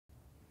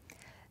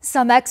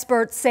Some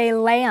experts say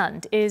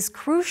land is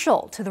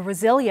crucial to the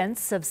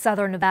resilience of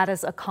Southern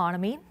Nevada's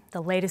economy. The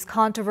latest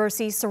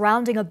controversy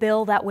surrounding a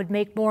bill that would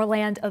make more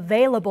land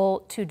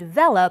available to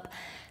develop.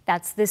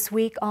 That's this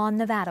week on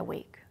Nevada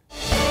Week.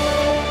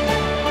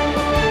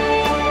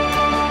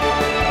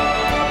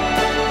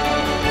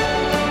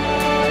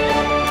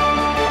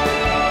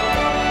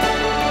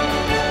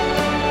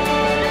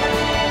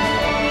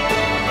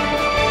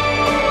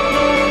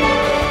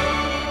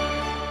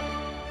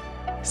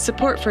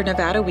 Support for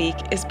Nevada Week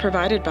is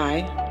provided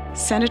by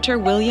Senator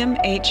William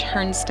H.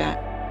 Hernstadt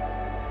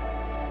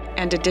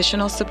and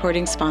additional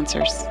supporting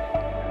sponsors.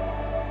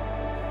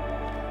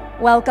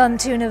 Welcome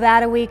to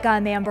Nevada Week.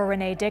 I'm Amber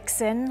Renee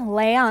Dixon.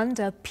 Land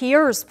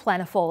appears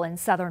plentiful in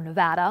southern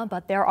Nevada,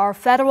 but there are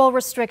federal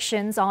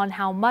restrictions on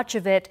how much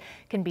of it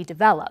can be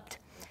developed.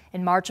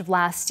 In March of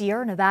last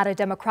year, Nevada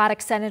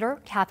Democratic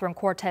Senator Catherine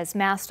Cortez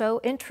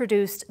Masto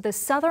introduced the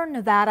Southern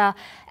Nevada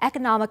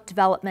Economic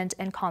Development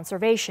and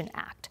Conservation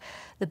Act.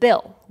 The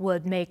bill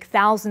would make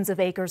thousands of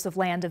acres of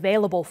land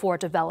available for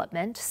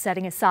development,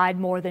 setting aside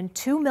more than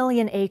 2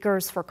 million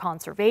acres for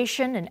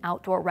conservation and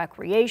outdoor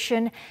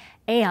recreation,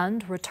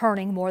 and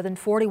returning more than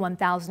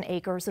 41,000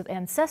 acres of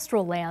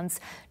ancestral lands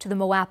to the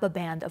Moapa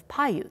Band of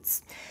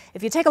Paiutes.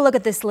 If you take a look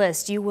at this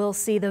list, you will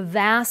see the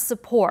vast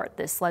support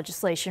this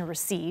legislation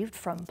received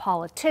from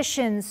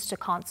politicians to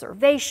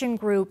conservation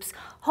groups,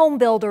 home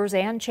builders,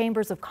 and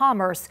chambers of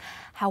commerce.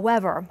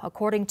 However,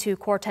 according to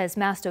Cortez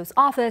Masto's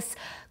office,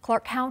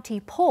 Clark County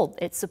pulled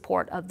its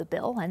support of the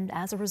bill, and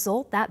as a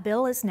result, that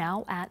bill is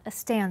now at a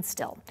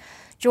standstill.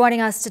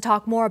 Joining us to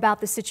talk more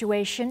about the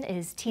situation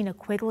is Tina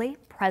Quigley,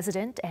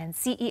 President and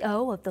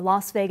CEO of the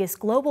Las Vegas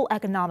Global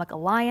Economic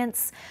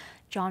Alliance,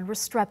 John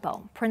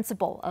Restrepo,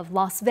 Principal of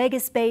Las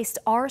Vegas-based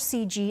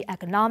RCG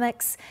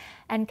Economics,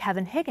 and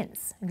Kevin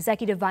Higgins,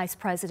 Executive Vice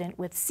President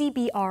with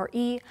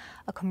CBRE,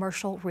 a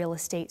commercial real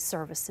estate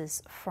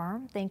services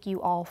firm. Thank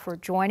you all for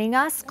joining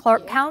us.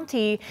 Clark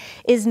County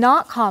is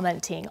not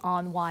commenting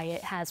on why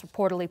it has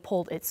reportedly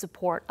pulled its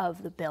support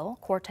of the bill.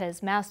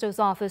 Cortez Masto's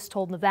office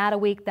told Nevada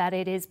Week that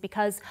it is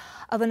because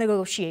of a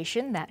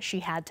negotiation that she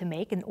had to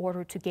make in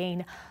order to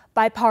gain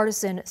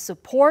bipartisan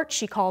support.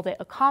 She called it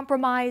a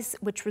compromise,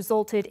 which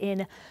resulted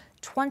in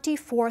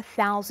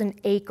 24,000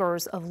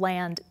 acres of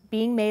land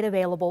being made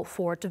available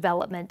for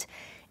development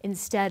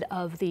instead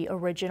of the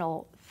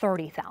original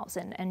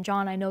 30,000. And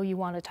John, I know you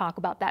want to talk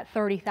about that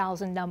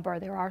 30,000 number.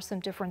 There are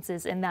some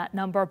differences in that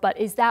number, but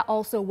is that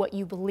also what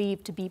you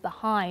believe to be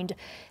behind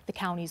the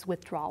county's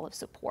withdrawal of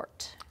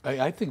support?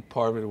 I think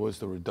part of it was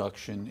the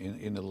reduction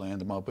in the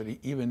land amount, but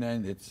even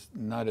then it's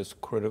not as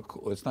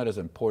critical, it's not as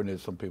important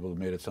as some people have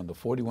made it sound. The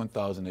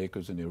 41,000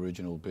 acres in the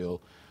original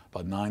bill,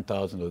 about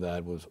 9,000 of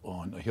that was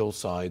on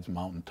hillsides,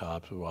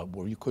 mountaintops,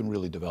 where you couldn't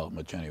really develop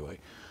much anyway.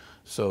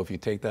 So if you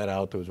take that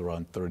out, there was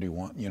around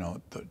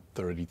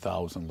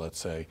 30,000, let's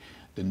say.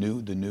 The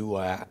new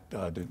act,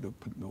 or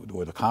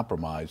the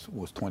compromise,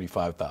 was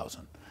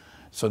 25,000.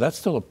 So that's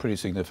still a pretty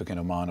significant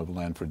amount of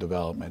land for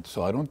development.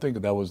 So I don't think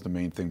that was the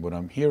main thing. What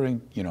I'm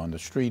hearing, on the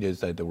street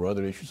is that there were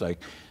other issues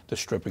like the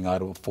stripping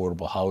out of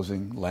affordable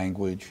housing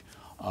language,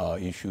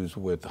 issues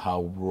with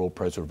how rural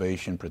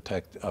preservation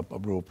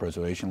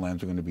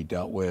lands are going to be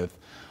dealt with.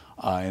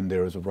 And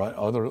there was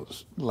other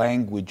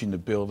language in the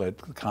bill that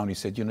the county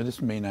said,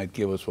 this may not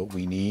give us what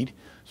we need,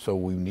 so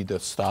we need to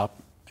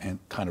stop and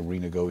kind of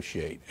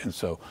renegotiate. And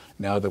so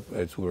now,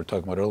 as we were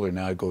talking about earlier,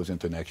 now it goes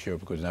into next year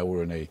because now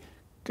we're in a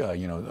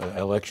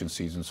election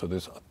season, so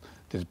this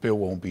bill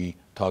won't be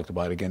talked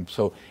about again.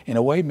 So in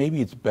a way,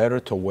 maybe it's better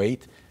to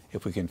wait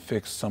if we can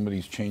fix some of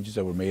these changes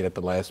that were made at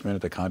the last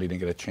minute. The county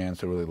didn't get a chance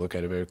to really look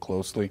at it very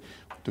closely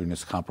during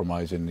this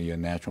compromise in the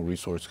Natural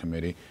Resource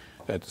Committee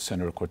that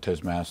Senator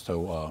Cortez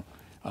Masto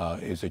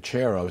is a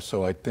chair of.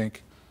 So I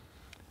think,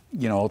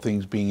 all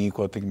things being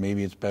equal, I think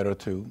maybe it's better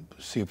to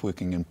see if we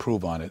can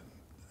improve on it,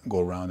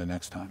 go around the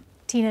next time.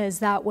 Tina, is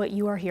that what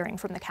you are hearing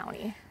from the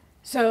county?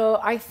 So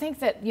I think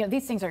that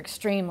these things are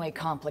extremely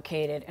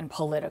complicated and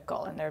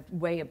political, and they're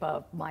way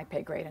above my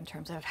pay grade in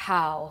terms of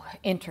how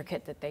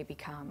intricate that they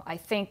become. I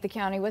think the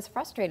county was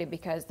frustrated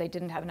because they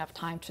didn't have enough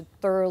time to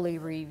thoroughly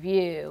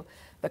review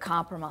the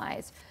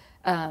compromise.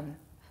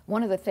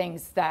 One of the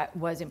things that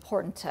was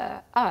important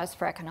to us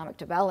for economic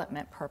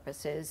development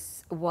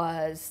purposes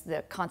was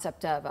the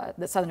concept of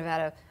the Southern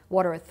Nevada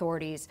Water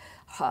Authority's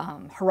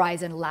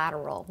Horizon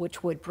Lateral,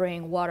 which would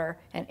bring water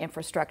and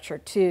infrastructure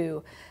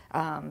to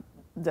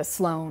the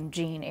Sloan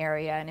Jean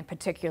area, and in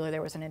particular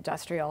there was an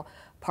industrial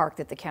park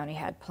that the county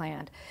had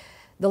planned.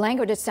 The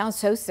language, it sounds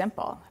so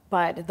simple,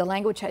 but the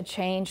language had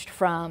changed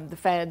from the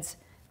feds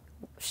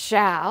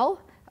shall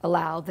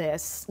allow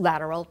this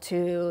lateral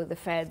to the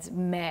feds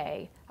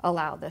may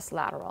allow this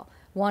lateral.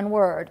 One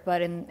word,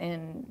 but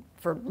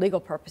for legal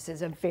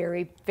purposes, a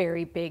very,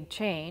 very big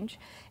change.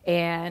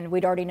 And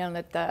we'd already known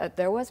that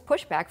there was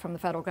pushback from the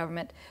federal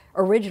government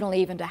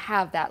originally even to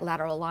have that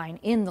lateral line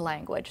in the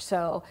language.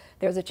 So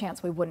there's a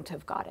chance we wouldn't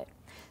have got it.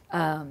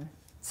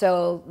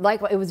 So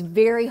it was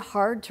very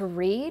hard to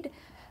read.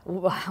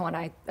 when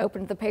I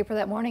opened the paper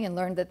that morning and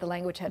learned that the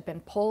language had been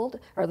pulled,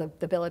 or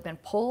the bill had been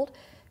pulled,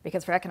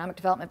 because for economic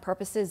development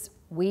purposes,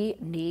 we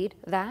need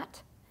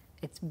that.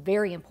 It's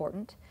very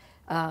important.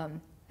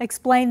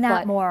 Explain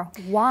that more.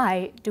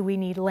 Why do we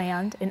need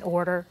land in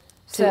order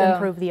to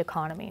improve the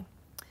economy?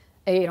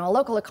 A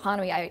local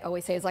economy, I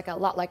always say, is like a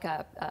lot like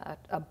a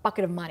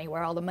bucket of money,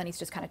 where all the money's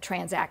just kind of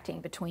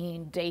transacting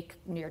between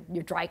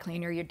your dry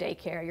cleaner, your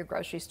daycare, your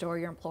grocery store,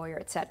 your employer,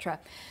 etc.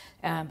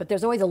 But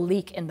there's always a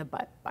leak in the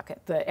bucket.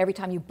 Every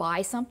time you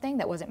buy something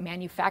that wasn't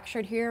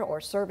manufactured here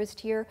or serviced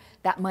here,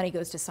 that money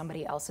goes to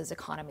somebody else's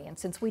economy. And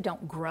since we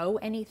don't grow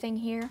anything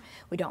here,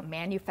 we don't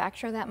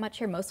manufacture that much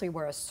here, mostly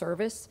we're a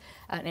service,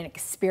 an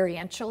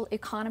experiential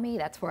economy.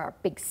 That's where our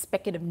big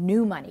spigot of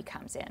new money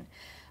comes in.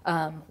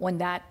 When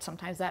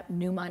sometimes that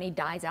new money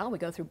dies out, we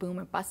go through boom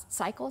and bust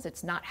cycles.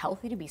 It's not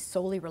healthy to be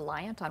solely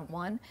reliant on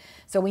one.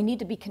 So we need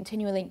to be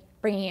continually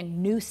bringing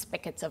in new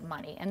spigots of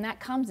money. And that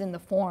comes in the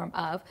form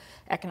of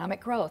economic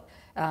growth,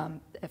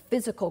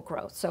 physical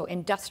growth, so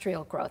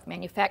industrial growth,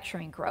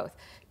 manufacturing growth,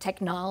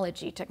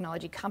 technology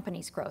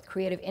companies growth,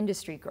 creative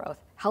industry growth,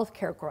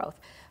 healthcare growth.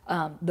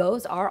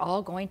 Those are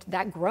all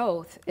that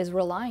growth is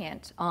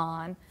reliant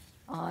on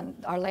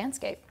our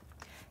landscape.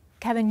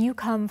 Kevin, you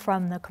come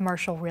from the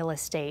commercial real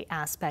estate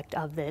aspect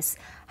of this.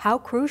 How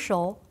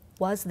crucial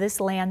was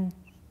this land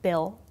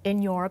bill,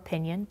 in your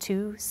opinion,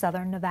 to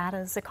Southern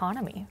Nevada's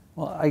economy?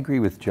 Well, I agree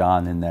with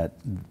John in that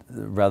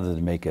rather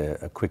than make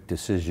a quick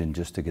decision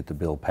just to get the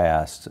bill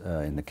passed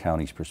in the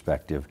county's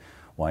perspective,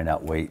 why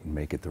not wait and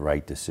make it the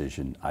right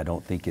decision? I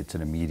don't think it's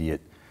an immediate,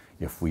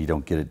 if we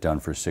don't get it done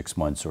for 6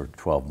 months or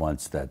 12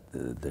 months, that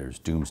there's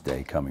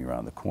doomsday coming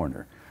around the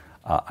corner.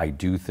 I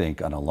do think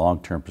on a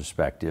long-term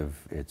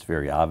perspective, it's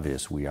very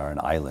obvious we are an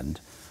island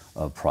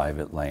of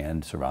private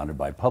land surrounded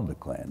by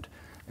public land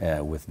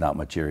with not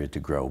much area to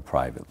grow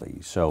privately.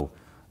 So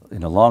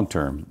in the long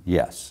term,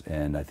 yes,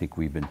 and I think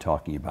we've been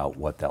talking about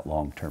what that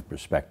long-term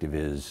perspective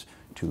is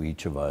to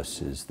each of us,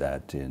 is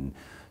that in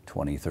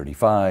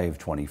 2035,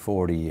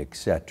 2040, et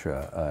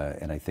cetera,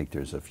 and I think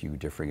there's a few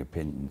differing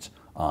opinions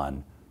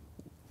on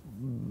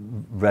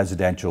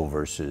residential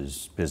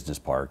versus business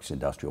parks,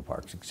 industrial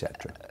parks, et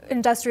cetera.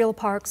 Industrial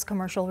parks,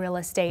 commercial real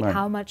estate, Right.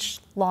 How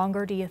much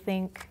longer do you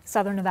think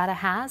Southern Nevada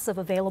has of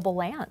available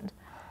land?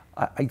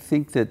 I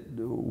think that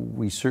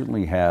we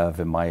certainly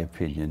have, in my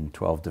opinion,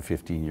 12 to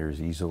 15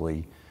 years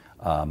easily.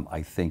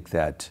 I think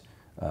that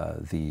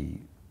the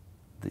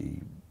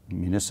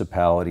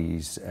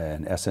municipalities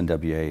and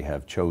SNWA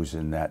have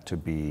chosen that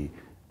to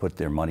put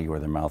their money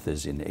where their mouth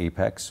is in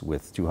Apex,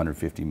 with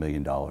 $250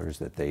 million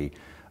that they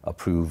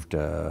approved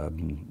a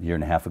year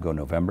and a half ago,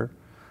 November,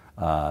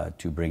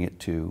 to bring it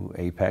to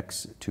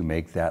Apex, to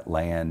make that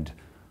land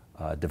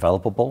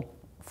developable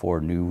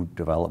for new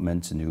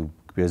developments, new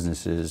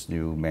businesses,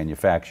 new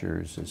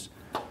manufacturers, as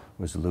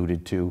was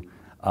alluded to.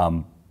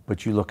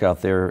 But you look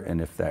out there, and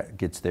if that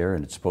gets there,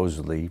 and it's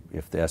supposedly,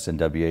 if the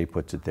SNWA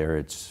puts it there,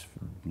 it's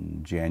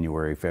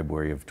January,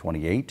 February of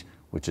 28,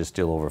 which is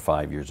still over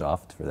 5 years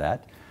off for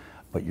that.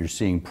 But you're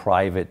seeing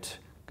private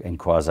and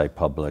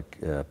quasi-public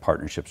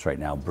partnerships right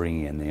now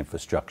bringing in the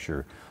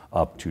infrastructure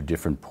up to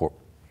different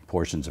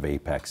portions of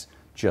Apex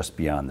just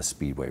beyond the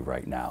Speedway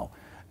right now,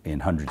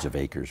 in hundreds of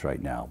acres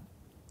right now.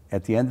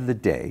 At the end of the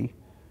day,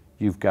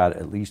 you've got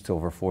at least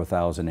over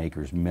 4,000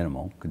 acres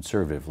minimal,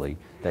 conservatively,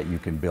 that you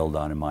can build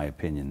on, in my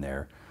opinion,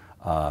 there,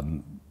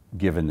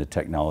 given the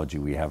technology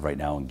we have right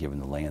now and given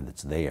the land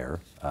that's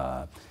there.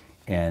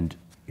 And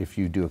if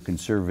you do a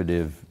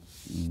conservative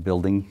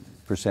building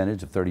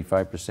percentage of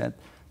 35%,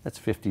 that's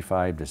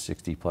 55 to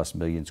 60 plus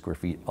million square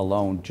feet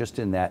alone, just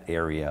in that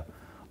area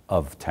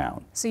of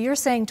town. So you're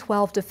saying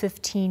 12 to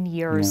 15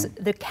 years. Yeah.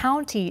 The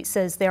county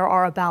says there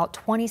are about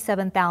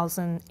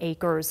 27,000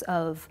 acres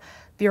of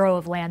Bureau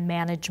of Land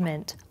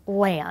Management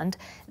land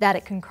that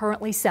it can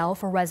currently sell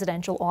for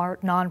residential or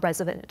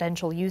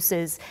non-residential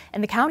uses,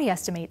 and the county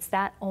estimates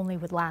that only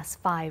would last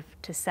 5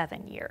 to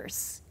 7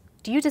 years.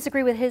 Do you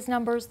disagree with his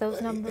numbers,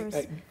 those numbers?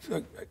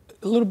 A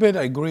little bit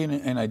I agree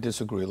and I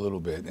disagree a little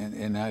bit,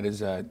 and that is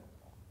that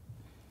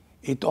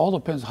it all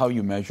depends how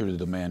you measure the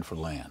demand for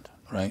land,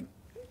 right?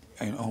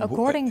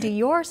 According to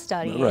your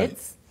study, right.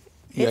 it's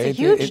a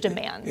huge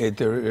demand.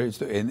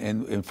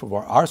 And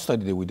for our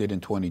study that we did in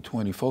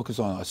 2020 focused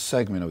on a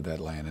segment of that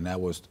land, and that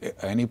was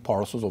any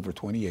parcels over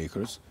 20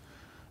 acres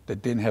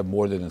that didn't have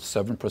more than a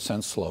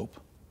 7%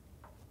 slope,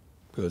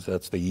 because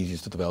that's the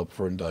easiest to develop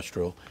for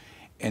industrial,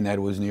 and that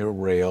was near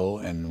rail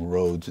and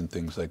roads and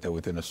things like that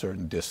within a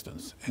certain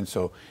distance. And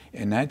so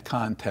in that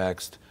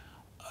context,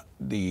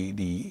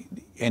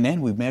 and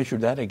then we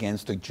measured that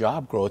against the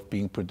job growth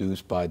being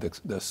produced by this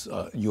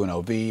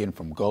UNLV and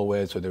from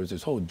GoEd. So there was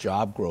this whole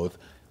job growth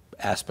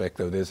aspect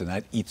of this, and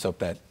that eats up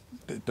that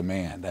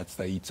demand. That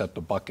eats up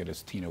the bucket,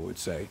 as Tina would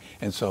say.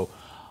 And so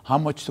how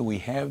much do we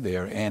have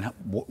there, and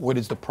what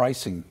is the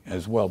pricing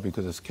as well?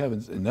 Because as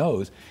Kevin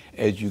knows,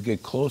 as you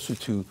get closer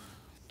to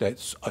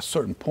a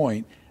certain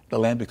point, the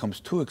land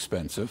becomes too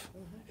expensive,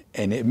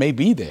 and it may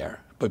be there,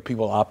 but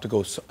people opt to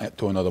go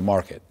to another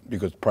market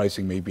because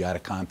pricing may be out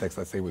of context,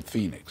 let's say with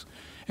Phoenix.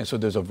 And so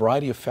there's a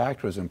variety of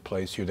factors in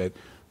place here that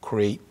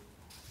create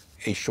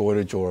a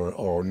shortage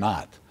or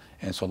not.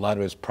 And so a lot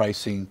of it is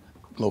pricing,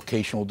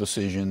 locational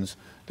decisions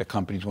that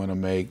companies want to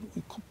make,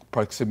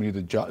 proximity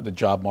to the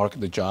job market,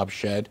 the job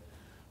shed,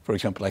 for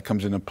example, that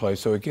comes into play.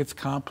 So it gets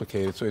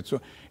complicated. So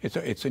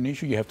it's an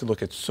issue. You have to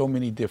look at so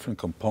many different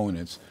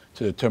components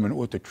to determine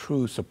what the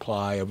true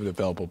supply of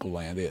available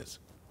land is.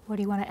 What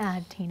do you want to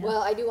add, Tina?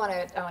 Well, I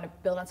want to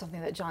build on something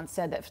that John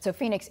said. So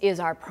Phoenix is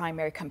our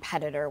primary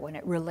competitor when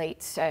it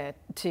relates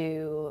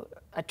to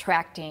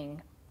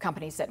attracting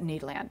companies that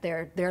need land.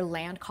 Their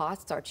land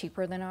costs are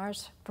cheaper than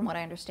ours. From what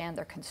I understand,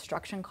 their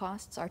construction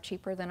costs are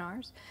cheaper than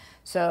ours.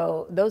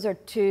 So those are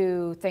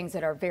two things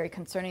that are very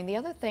concerning. The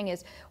other thing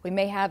is we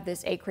may have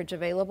this acreage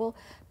available,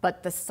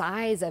 but the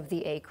size of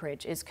the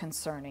acreage is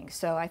concerning.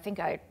 So I think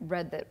I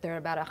read that there are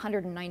about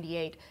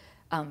 198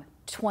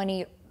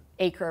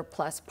 20-acre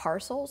plus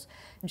parcels.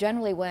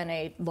 Generally, when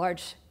a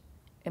large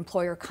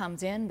employer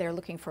comes in, they're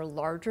looking for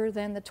larger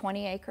than the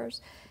 20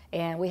 acres.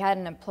 And we had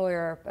an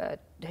employer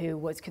who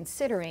was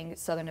considering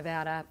Southern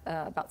Nevada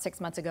about 6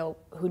 months ago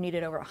who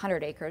needed over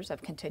 100 acres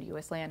of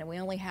contiguous land, and we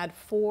only had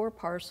 4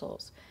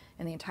 parcels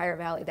in the entire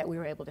valley that we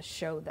were able to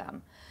show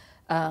them.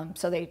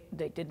 So they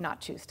did not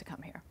choose to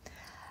come here.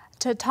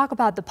 To talk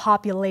about the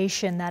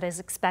population that is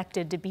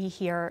expected to be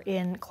here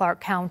in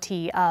Clark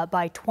County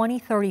by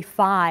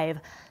 2035,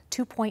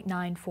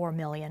 2.94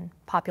 million.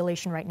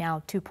 Population right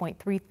now,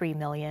 2.33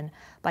 million.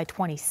 By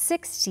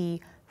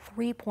 2060,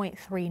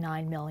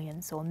 3.39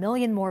 million. So 1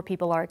 million more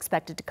people are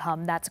expected to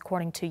come. That's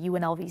according to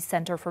UNLV's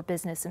Center for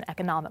Business and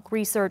Economic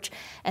Research,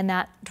 and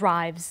that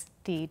drives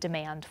the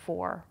demand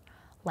for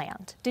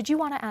land. Did you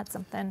want to add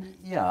something?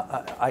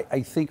 Yeah,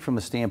 I think from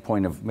the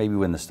standpoint of maybe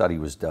when the study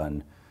was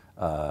done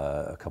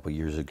a couple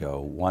years ago,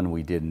 one,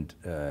 we didn't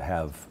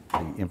have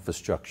the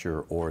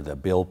infrastructure or the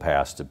bill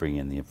passed to bring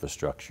in the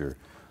infrastructure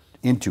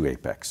into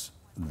Apex,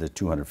 the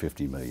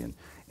 250 million.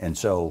 And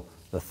so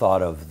the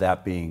thought of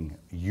that being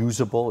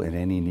usable in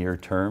any near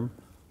term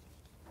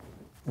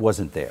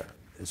wasn't there.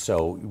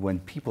 So when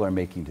people are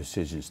making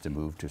decisions to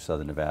move to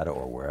Southern Nevada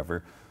or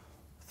wherever,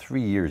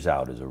 3 years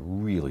out is a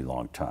really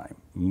long time.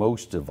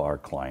 Most of our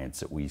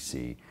clients that we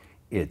see,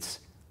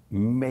 it's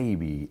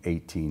maybe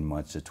 18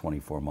 months to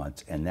 24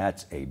 months, and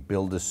that's a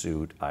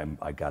build-a-suit.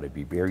 I got to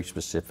be very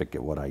specific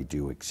at what I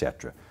do,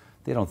 etc.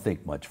 They don't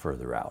think much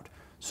further out.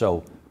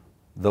 So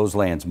those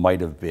lands might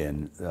have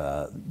been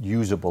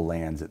usable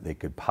lands that they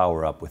could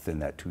power up within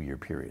that 2-year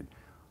period.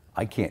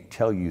 I can't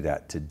tell you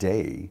that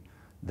today,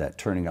 that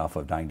turning off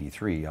of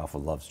 93 off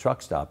of Love's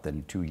Truck Stop, that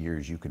in 2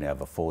 years you can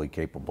have a fully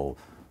capable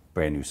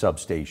brand new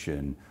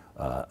substation,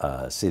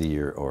 city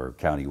or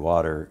county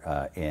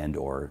water, and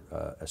or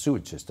a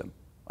sewage system.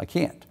 I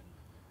can't.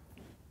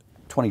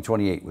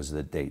 2028 was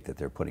the date that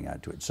they're putting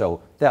onto it.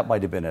 So that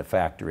might have been a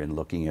factor in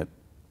looking at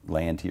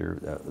land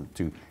here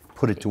to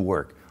put it to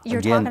work. You're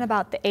talking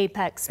about the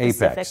Apex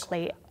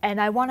specifically,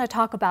 and I want to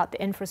talk about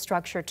the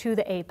infrastructure to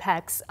the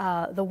Apex.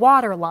 The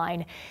water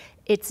line,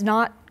 it's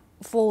not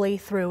fully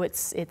through,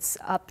 it's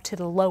up to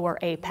the lower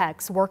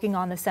Apex, working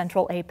on the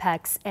central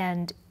Apex,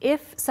 and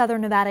if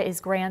Southern Nevada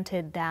is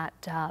granted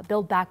that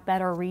Build Back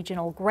Better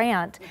regional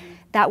grant,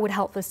 that would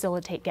help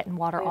facilitate getting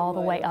water all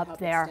the way up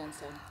there.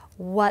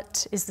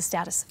 What is the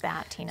status of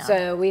that, Tina?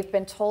 So we've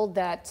been told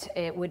that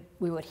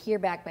we would hear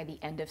back by the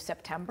end of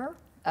September.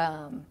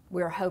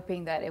 We're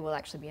hoping that it will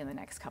actually be in the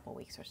next couple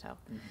weeks or so.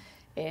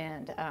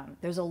 And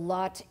there's a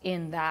lot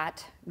in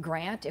that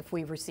grant, if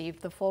we've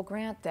received the full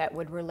grant, that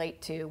would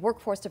relate to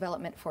workforce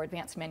development for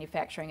advanced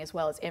manufacturing as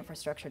well as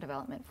infrastructure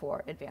development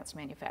for advanced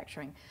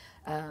manufacturing,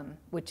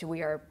 which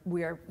we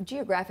are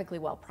geographically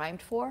well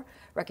primed for,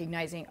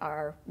 recognizing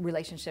our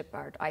relationship,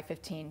 our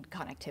I-15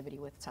 connectivity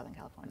with Southern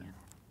California.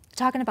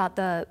 Talking about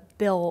the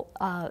bill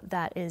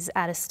that is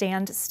at a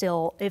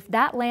standstill, if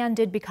that land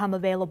did become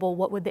available,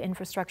 what would the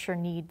infrastructure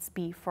needs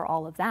be for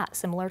all of that?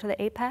 Similar to the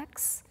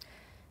Apex?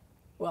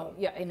 Well,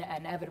 yeah,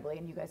 inevitably,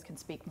 and you guys can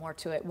speak more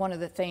to it. One of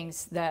the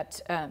things that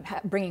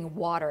bringing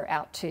water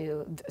out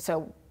to,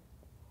 so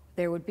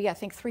there would be, I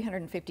think,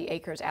 350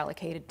 acres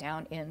allocated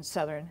down in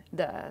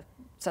the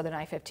southern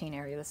I-15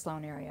 area, the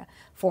Sloan area,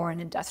 for an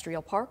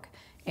industrial park.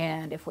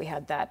 And if we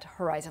had that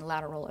horizon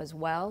lateral as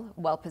well,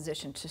 well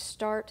positioned to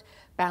start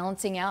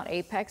balancing out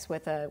Apex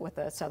with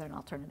a southern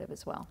alternative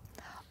as well.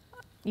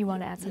 You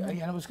want to add something?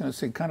 Yeah, I was going to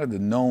say kind of the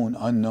known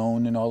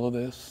unknown in all of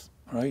this,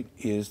 right,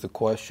 is the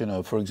question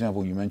of, for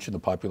example, you mentioned the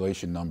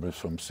population numbers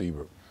from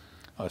CBER,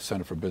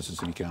 Center for Business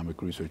and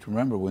Economic Research.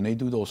 Remember, when they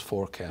do those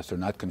forecasts, they're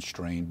not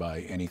constrained by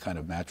any kind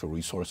of natural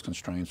resource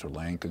constraints or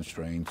land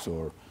constraints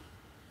or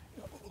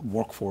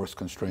workforce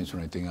constraints or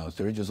anything else.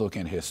 They're just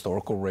looking at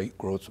historical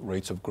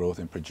rates of growth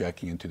and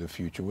projecting into the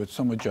future with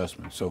some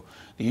adjustments. So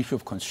the issue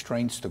of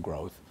constraints to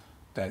growth,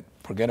 that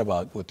forget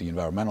about what the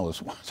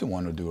environmentalists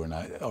want to do or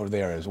not, are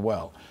there as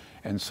well.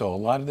 And so a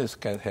lot of this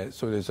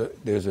so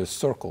there's a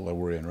circle that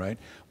we're in, right?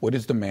 What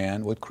is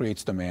demand? What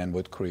creates demand?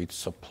 What creates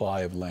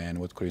supply of land?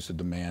 What creates the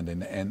demand?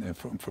 And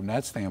from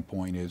that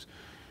standpoint is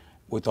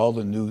with all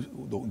the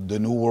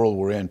new world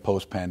we're in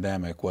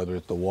post-pandemic, whether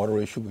it's the water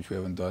issue, which we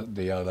haven't done,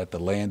 the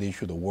land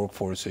issue, the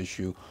workforce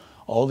issue,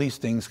 all these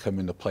things come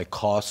into play.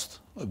 Cost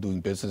of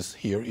doing business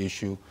here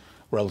issue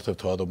relative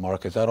to other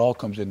markets. That all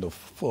comes into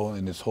full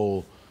in this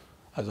whole,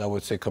 as I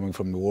would say, coming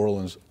from New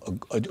Orleans,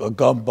 a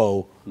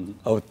gumbo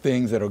of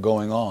things that are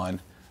going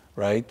on,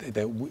 right?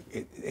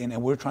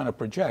 And we're trying to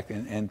project.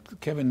 And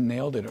Kevin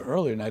nailed it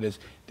earlier, and that is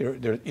there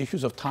are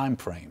issues of time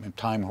frame and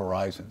time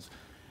horizons.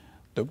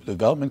 The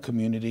development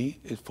community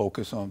is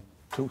focused on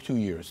 2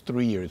 years,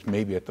 3 years,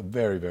 maybe at the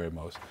very, very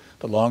most.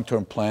 The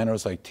long-term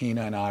planners like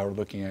Tina and I are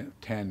looking at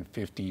 10,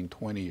 15,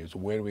 20 years.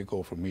 Where do we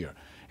go from here?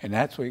 And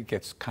that's where it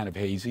gets kind of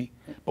hazy.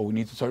 But we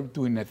need to start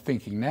doing that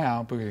thinking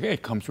now because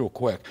it comes real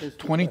quick.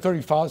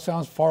 2035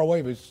 sounds far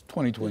away, but it's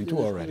 2022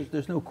 already.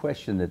 There's no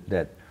question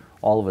that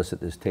all of us at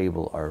this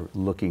table are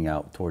looking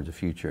out towards the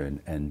future.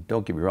 And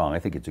don't get me wrong, I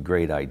think it's a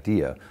great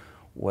idea.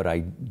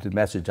 The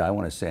message I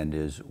want to send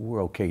is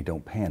we're okay,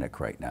 don't panic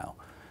right now.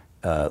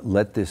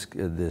 Let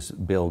this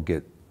bill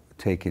get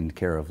taken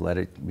care of. Let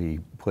it be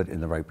put in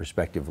the right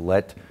perspective.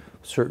 Let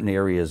certain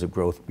areas of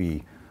growth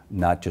be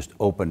not just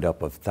opened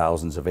up of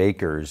thousands of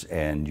acres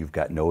and you've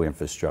got no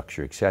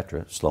infrastructure, et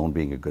cetera. Sloan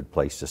being a good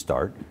place to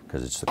start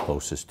because it's the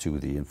closest to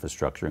the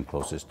infrastructure and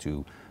closest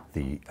to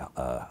the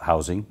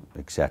housing,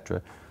 et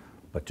cetera.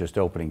 But just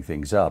opening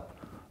things up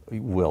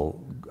will,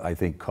 I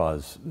think,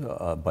 cause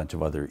a bunch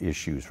of other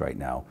issues right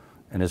now.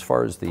 And as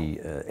far as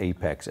the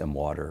Apex and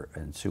water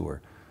and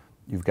sewer,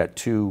 you've got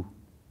two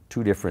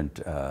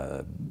different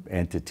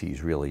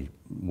entities really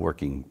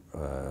working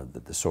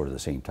at the sort of the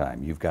same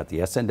time. You've got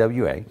the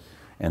SNWA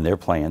and their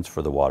plans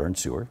for the water and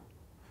sewer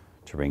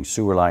to bring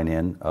sewer line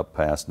in up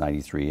past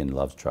 93 and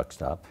Love's Truck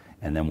Stop,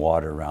 and then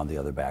water around the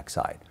other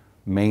backside.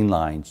 Main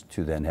lines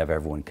to then have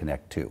everyone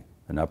connect to,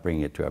 and not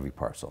bringing it to every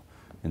parcel.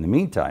 In the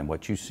meantime,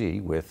 what you see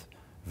with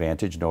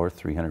Vantage North,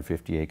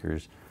 350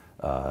 acres,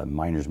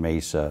 Miners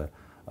Mesa,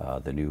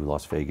 the new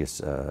Las Vegas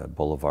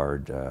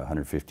Boulevard,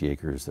 150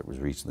 acres that was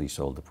recently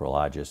sold to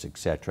Prologis, et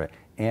cetera,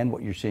 and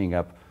what you're seeing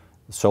up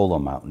the Solo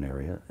Mountain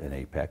area in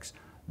Apex,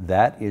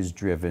 that is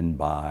driven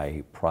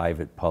by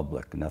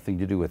private-public, nothing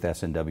to do with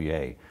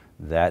SNWA.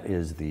 That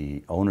is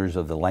the owners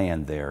of the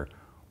land there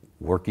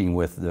working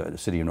with the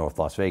city of North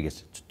Las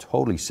Vegas. It's a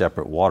totally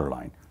separate water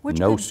line,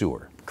 no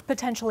sewer.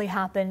 Potentially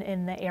happen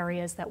in the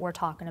areas that we're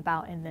talking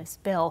about in this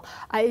bill.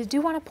 I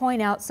do want to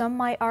point out, some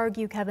might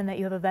argue, Kevin, that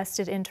you have a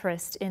vested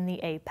interest in the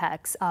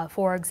Apex.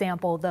 For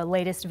example, the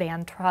latest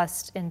Van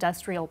Trust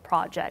industrial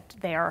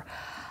project there.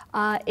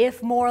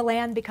 If more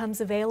land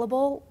becomes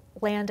available,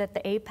 land at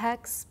the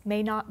Apex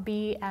may not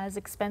be as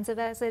expensive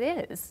as it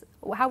is.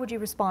 How would you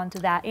respond to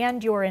that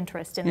and your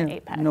interest in the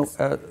Apex?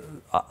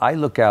 I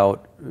look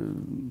out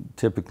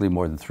typically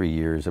more than 3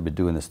 years. I've been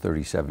doing this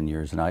 37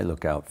 years, and I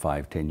look out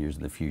 5, 10 years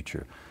in the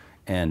future.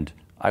 And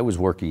I was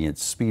working at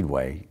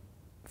Speedway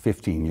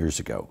 15 years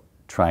ago,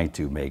 trying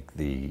to make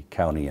the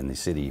county and the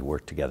city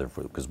work together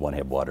because one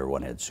had water,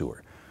 one had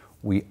sewer.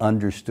 We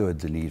understood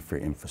the need for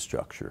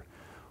infrastructure.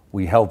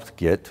 We helped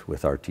get,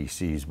 with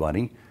RTC's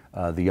money,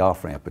 the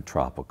off-ramp at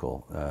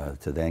Tropical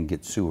to then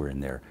get sewer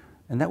in there.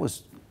 And that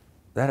was,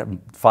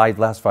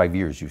 last 5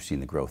 years you've seen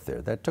the growth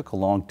there. That took a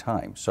long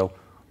time. So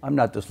I'm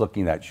not just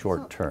looking at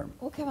short term.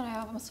 Well, Kevin,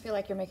 I almost feel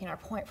like you're making our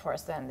point for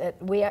us then, that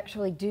we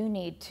actually do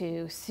need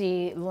to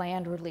see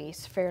land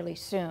release fairly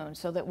soon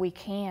so that we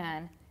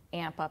can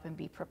amp up and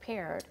be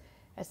prepared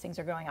as things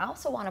are going. I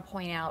also want to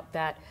point out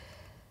that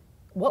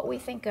what we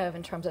think of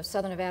in terms of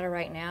Southern Nevada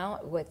right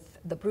now with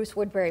the Bruce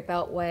Woodbury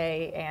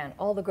Beltway and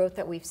all the growth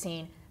that we've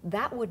seen,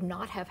 that would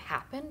not have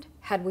happened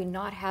had we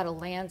not had a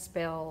land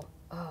spill,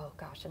 oh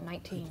gosh, in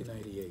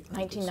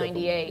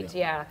 1998,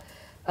 yeah.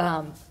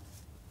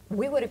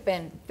 We would have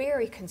been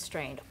very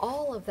constrained.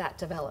 All of that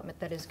development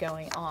that is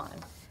going on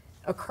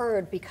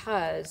occurred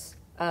because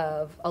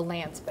of a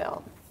land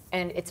spill.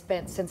 And it's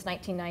been since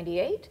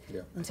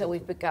 1998 until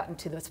we've gotten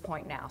to this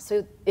point now.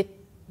 So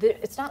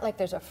it's not like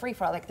there's a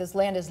free-for-all, like this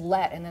land is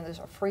let and then there's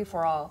a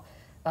free-for-all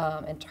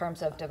in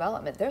terms of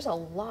development. There's a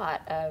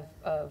lot of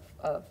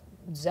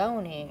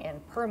zoning and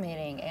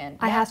permitting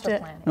and master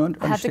planning.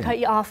 I have to cut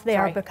you off there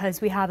Sorry. because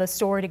we have a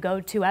story to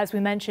go to. As we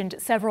mentioned,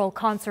 several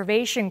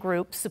conservation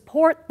groups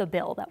support the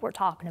bill that we're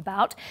talking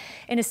about.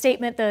 In a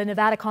statement, the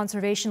Nevada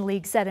Conservation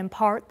League said in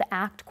part the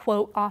act,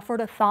 quote, offered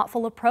a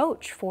thoughtful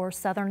approach for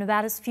Southern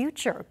Nevada's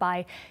future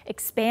by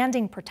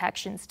expanding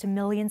protections to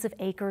millions of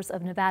acres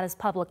of Nevada's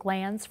public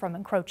lands from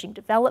encroaching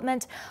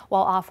development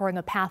while offering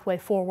a pathway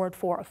forward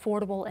for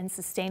affordable and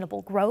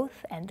sustainable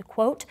growth, end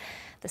quote.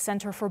 The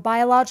Center for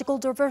Biological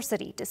Diversity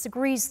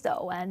disagrees,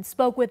 though, and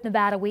spoke with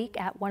Nevada Week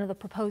at one of the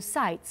proposed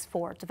sites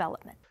for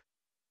development.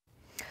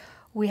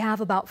 We have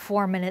about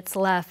 4 minutes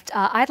left.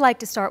 I'd like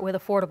to start with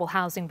affordable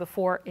housing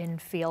before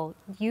infill.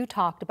 You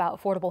talked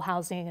about affordable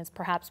housing as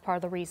perhaps part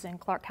of the reason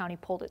Clark County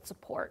pulled its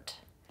support.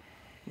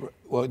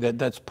 Well,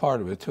 that's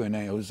part of it, too. And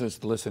I was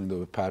just listening to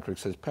what Patrick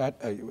says.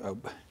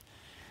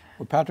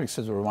 What Patrick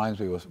says reminds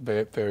me of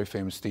a very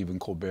famous Stephen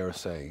Colbert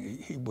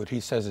saying. What he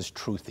says is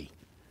truthy.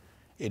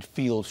 It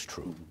feels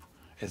true.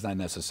 is not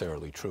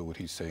necessarily true, what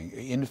he's saying.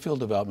 Infill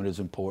development is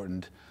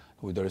important.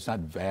 There's not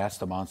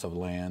vast amounts of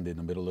land in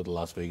the middle of the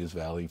Las Vegas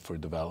Valley for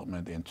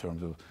development in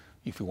terms of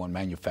if you want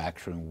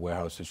manufacturing,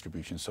 warehouse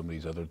distribution, some of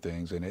these other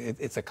things. And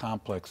it's a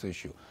complex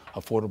issue.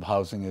 Affordable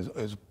housing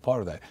is part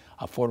of that.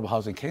 Affordable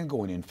housing can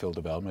go in infill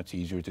development. It's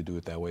easier to do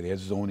it that way. There's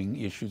zoning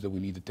issues that we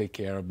need to take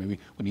care of. Maybe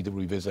we need to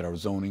revisit our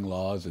zoning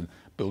laws and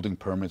building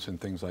permits and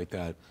things like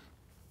that.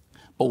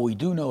 But what we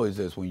do know is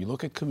this, when you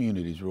look at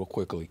communities real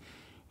quickly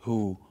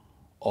who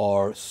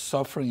are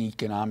suffering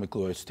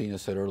economically, or as Tina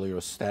said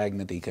earlier,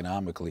 stagnant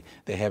economically,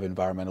 they have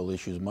environmental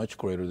issues much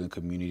greater than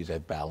communities that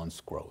have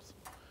balanced growth.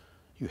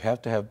 You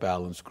have to have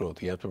balanced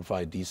growth. You have to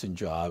provide decent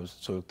jobs.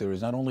 So there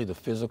is not only the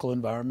physical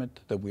environment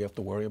that we have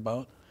to worry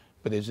about,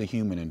 but there's a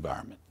human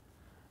environment.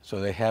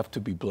 So they have to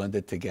be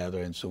blended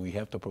together, and so we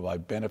have to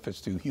provide benefits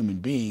to human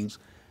beings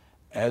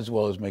as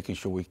well as making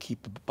sure we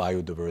keep the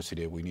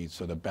biodiversity that we need.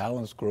 So the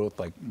balanced growth,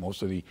 like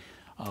most of the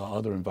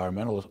other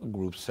environmental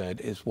groups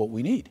said, is what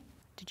we need.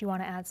 Did you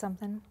want to add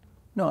something?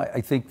 No,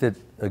 I think that,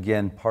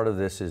 again, part of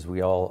this is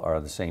we all are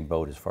in the same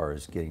boat as far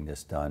as getting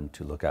this done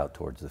to look out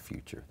towards the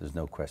future. There's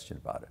no question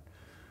about it.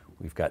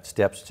 We've got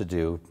steps to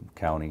do,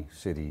 county,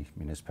 city,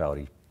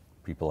 municipality,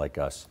 people like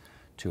us,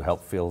 to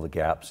help fill the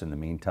gaps in the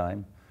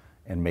meantime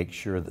and make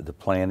sure that the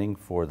planning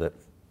for the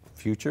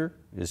future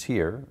is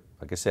here.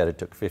 Like I said, it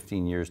took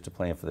 15 years to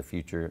plan for the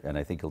future, and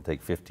I think it'll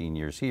take 15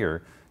 years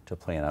here to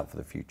plan out for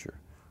the future.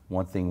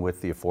 One thing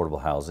with the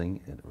affordable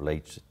housing, it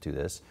relates to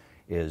this,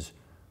 is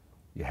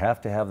you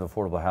have to have the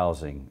affordable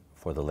housing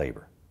for the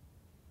labor.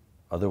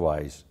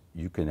 Otherwise,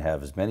 you can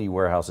have as many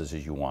warehouses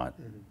as you want,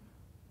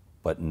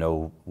 but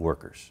no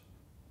workers.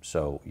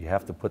 So you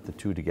have to put the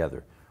two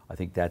together. I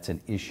think that's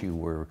an issue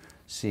we're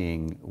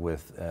seeing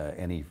with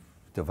any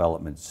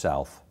development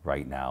south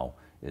right now,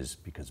 is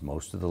because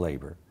most of the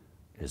labor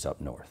is up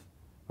north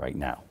right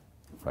now.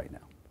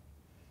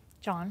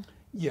 John?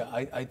 Yeah,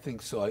 I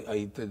think so.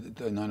 I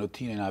know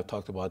Tina and I have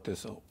talked about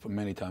this for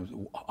many times.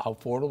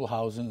 Affordable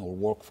housing or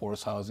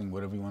workforce housing,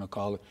 whatever you want to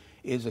call it,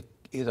 is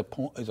a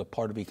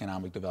part of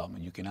economic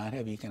development. You cannot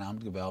have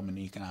economic development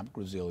and economic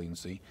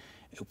resiliency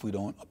if we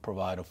don't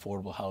provide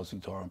affordable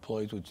housing to our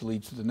employees, which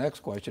leads to the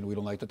next question we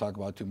don't like to talk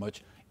about too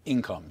much: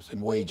 incomes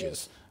and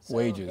wages.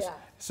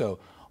 So,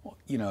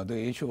 you know, the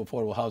issue of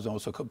affordable housing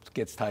also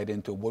gets tied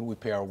into what do we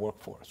pay our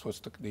workforce? What's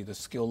the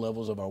skill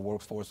levels of our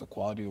workforce, the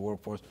quality of the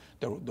workforce,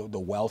 the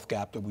wealth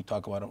gap that we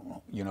talk about,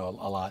 you know,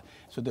 a lot.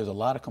 So there's a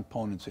lot of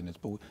components in this.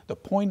 But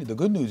the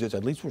good news is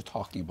at least we're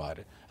talking about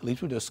it. At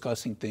least we're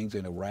discussing things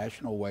in a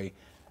rational way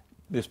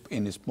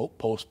in this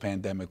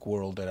post-pandemic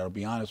world that, I'll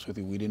be honest with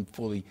you, we didn't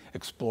fully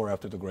explore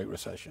after the Great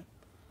Recession.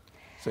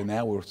 So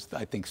now we're,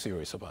 I think,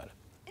 serious about it.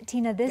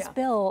 Tina, this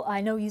bill,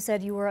 I know you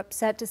said you were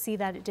upset to see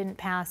that it didn't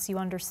pass. You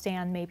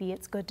understand maybe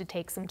it's good to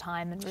take some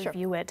time and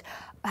review it.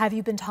 Have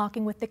you been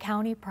talking with the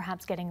county,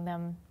 perhaps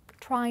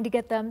trying to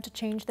get them to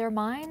change their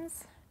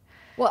minds?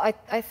 Well,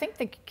 I think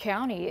the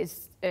county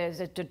is as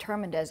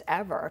determined as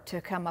ever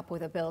to come up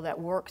with a bill that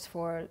works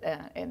for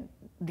in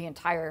the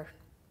entire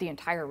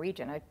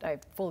region.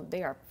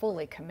 They are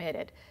fully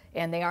committed,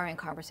 and they are in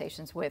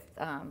conversations with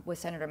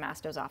Senator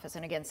Masto's office.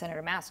 And again,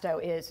 Senator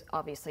Masto is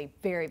obviously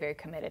very, very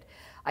committed.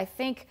 I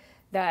think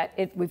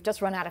that we've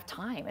just run out of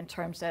time in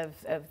terms of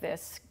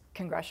this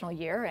congressional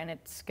year, and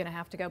it's going to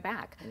have to go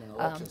back.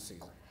 Election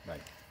season.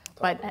 Right.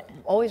 But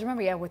always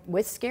remember,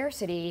 with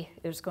scarcity,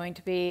 there's going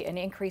to be an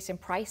increase in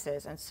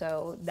prices, and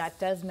so that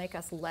does make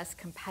us less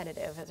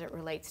competitive as it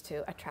relates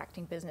to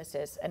attracting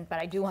businesses. But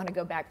I do want to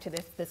go back to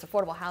this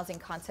affordable housing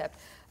concept.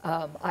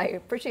 I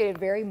appreciated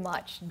very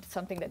much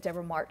something that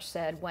Deborah March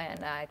said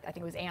when I think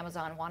it was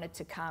Amazon wanted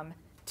to come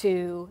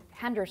to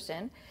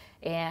Henderson,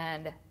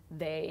 and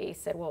they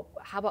said, well,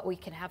 how about we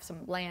can have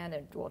some land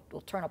and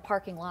we'll turn a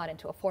parking lot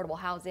into affordable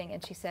housing?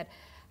 And she said,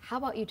 how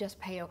about you just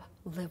pay a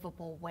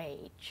livable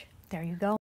wage? There you go.